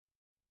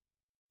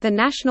The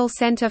National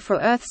Centre for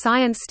Earth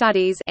Science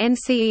Studies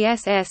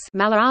 (NCESS)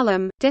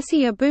 Malayalam,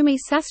 Desiya Bhumi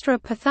Sastra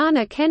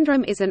Pathana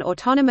Kendram is an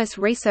autonomous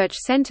research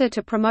centre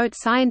to promote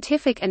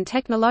scientific and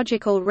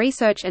technological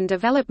research and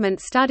development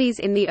studies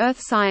in the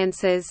earth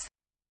sciences.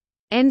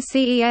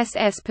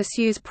 NCESS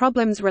pursues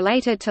problems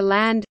related to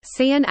land,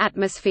 sea and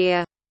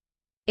atmosphere.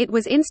 It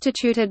was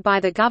instituted by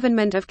the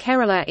Government of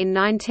Kerala in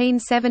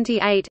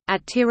 1978,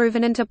 at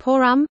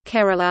Tiruvananthapuram,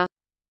 Kerala.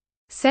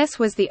 CESS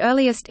was the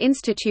earliest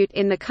institute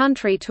in the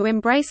country to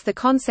embrace the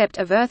concept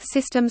of Earth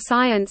System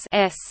Science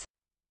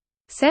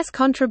CESS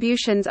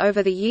contributions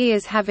over the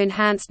years have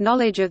enhanced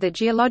knowledge of the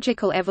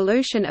geological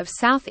evolution of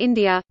South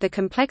India, the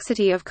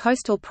complexity of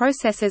coastal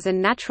processes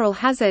and natural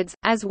hazards,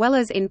 as well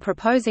as in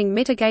proposing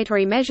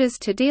mitigatory measures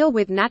to deal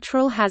with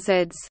natural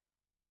hazards.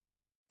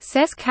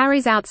 CESS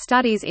carries out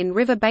studies in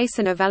river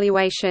basin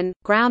evaluation,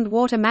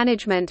 groundwater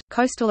management,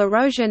 coastal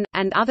erosion,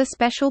 and other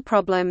special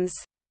problems.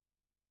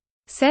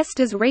 CESS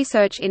does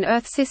research in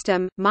earth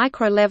system,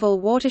 micro-level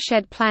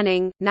watershed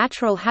planning,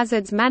 natural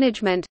hazards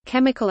management,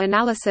 chemical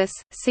analysis,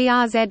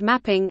 CRZ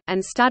mapping,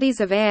 and studies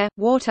of air,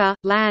 water,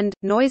 land,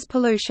 noise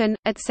pollution,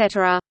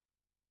 etc.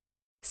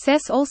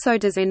 CESS also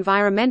does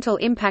environmental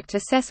impact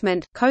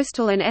assessment,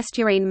 coastal and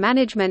estuarine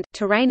management,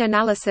 terrain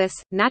analysis,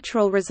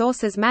 natural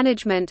resources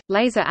management,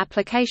 laser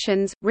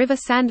applications, river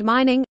sand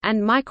mining, and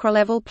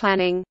microlevel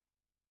planning.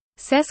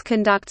 CESS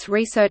conducts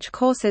research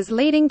courses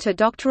leading to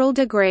doctoral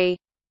degree.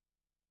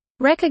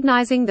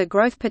 Recognizing the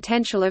growth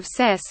potential of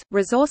CESS,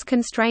 resource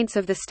constraints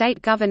of the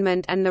state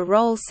government and the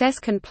role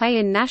CESS can play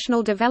in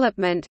national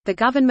development, the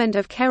Government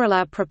of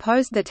Kerala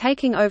proposed the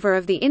taking over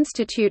of the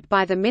institute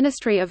by the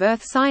Ministry of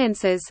Earth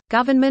Sciences,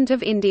 Government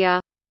of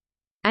India.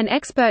 An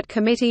expert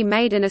committee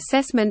made an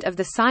assessment of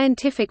the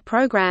scientific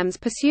programs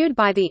pursued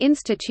by the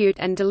institute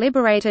and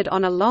deliberated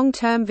on a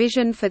long-term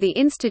vision for the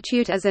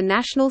institute as a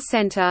national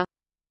centre.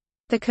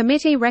 The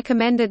committee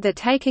recommended the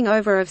taking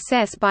over of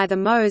CESS by the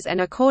MoS and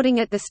according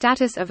it the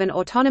status of an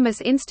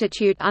autonomous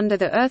institute under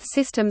the Earth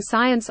System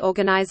Science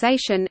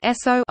Organization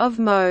of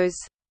MoS.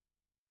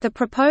 The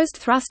proposed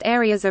thrust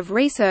areas of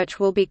research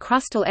will be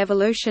crustal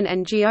evolution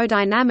and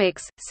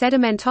geodynamics,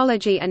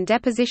 sedimentology and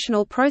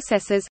depositional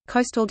processes,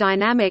 coastal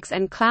dynamics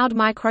and cloud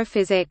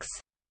microphysics.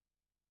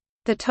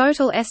 The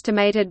total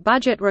estimated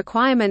budget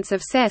requirements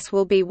of CESS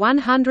will be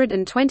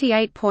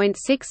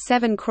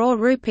 128.67 crore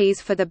rupees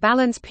for the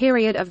balance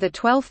period of the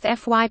 12th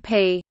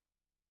FYP.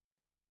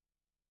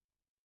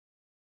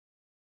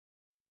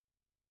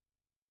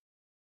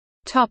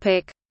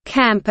 Topic: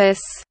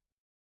 Campus.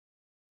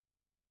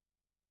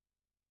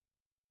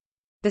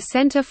 The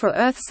Centre for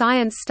Earth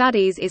Science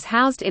Studies is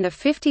housed in a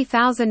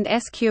 50,000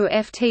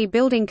 sq.ft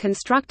building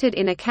constructed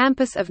in a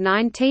campus of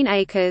 19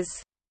 acres.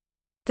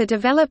 The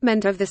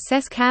development of the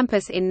CESS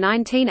campus in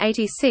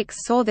 1986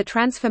 saw the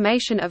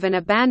transformation of an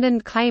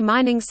abandoned clay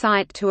mining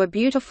site to a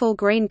beautiful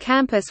green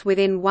campus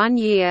within 1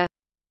 year.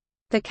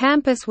 The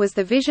campus was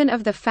the vision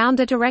of the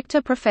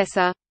founder-director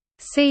Professor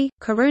C.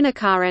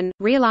 Karunakaran,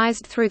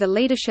 realized through the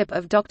leadership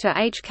of Dr.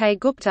 H. K.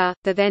 Gupta,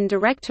 the then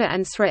director,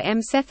 and Sri M.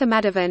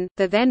 Sethamadavan,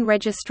 the then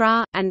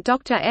registrar, and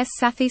Dr. S.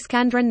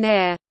 Sathiskandran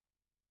Nair.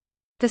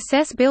 The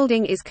CESS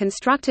building is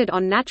constructed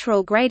on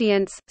natural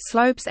gradients,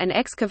 slopes and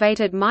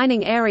excavated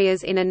mining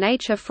areas in a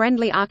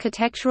nature-friendly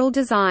architectural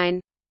design.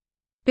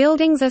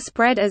 Buildings are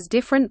spread as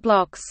different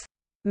blocks.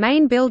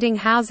 Main building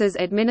houses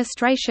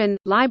administration,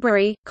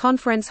 library,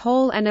 conference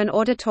hall and an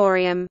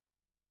auditorium.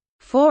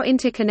 4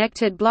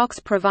 interconnected blocks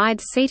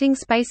provide seating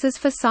spaces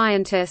for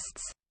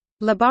scientists.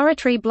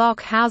 Laboratory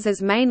block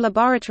houses main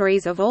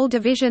laboratories of all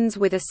divisions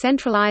with a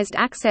centralized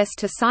access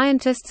to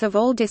scientists of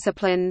all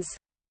disciplines.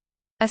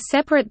 A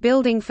separate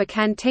building for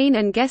canteen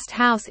and guest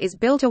house is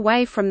built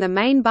away from the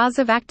main buzz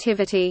of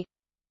activity.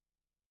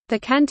 The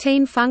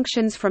canteen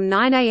functions from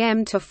 9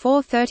 am to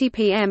 4:30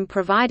 pm,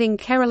 providing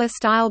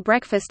Kerala-style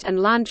breakfast and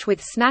lunch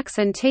with snacks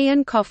and tea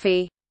and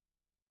coffee.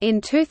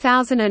 In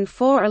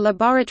 2004 a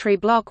laboratory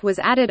block was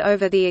added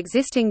over the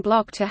existing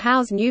block to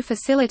house new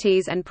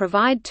facilities and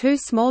provide 2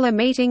 smaller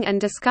meeting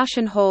and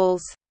discussion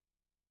halls.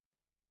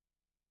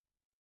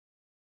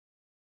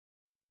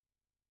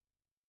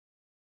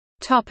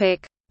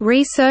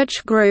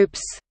 Research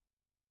groups.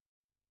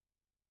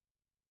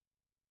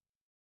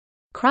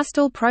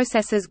 Crustal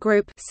Processes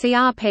Group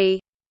 (CRP),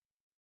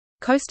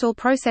 Coastal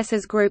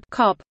Processes Group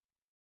 (COP),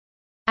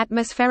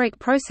 Atmospheric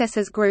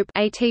Processes Group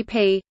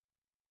 (ATP),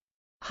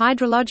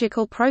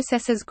 Hydrological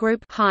Processes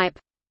Group (HYPE).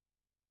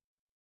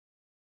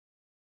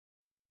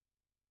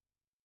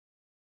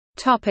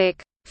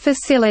 Topic: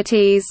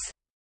 Facilities.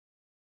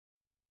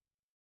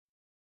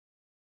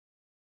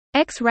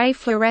 X-ray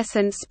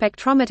fluorescence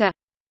spectrometer,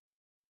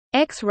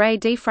 X-ray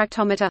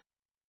diffractometer,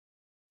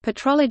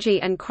 petrology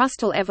and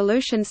crustal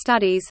evolution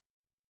studies,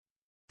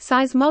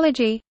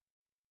 seismology,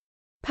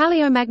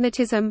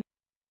 paleomagnetism,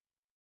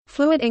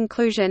 fluid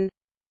inclusion,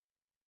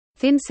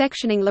 thin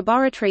sectioning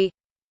laboratory,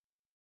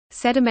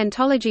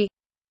 sedimentology,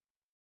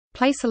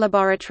 placer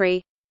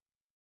laboratory,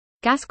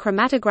 gas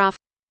chromatograph,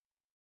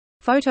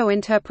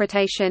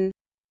 photointerpretation,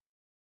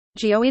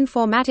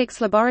 geoinformatics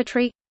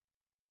laboratory,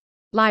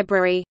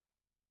 Library.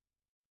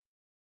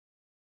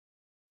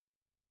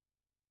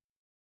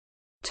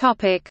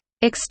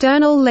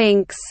 External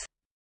links.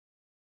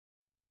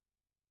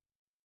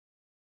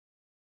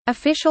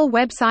 Official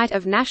website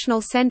of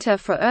National Center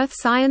for Earth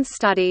Science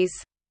Studies.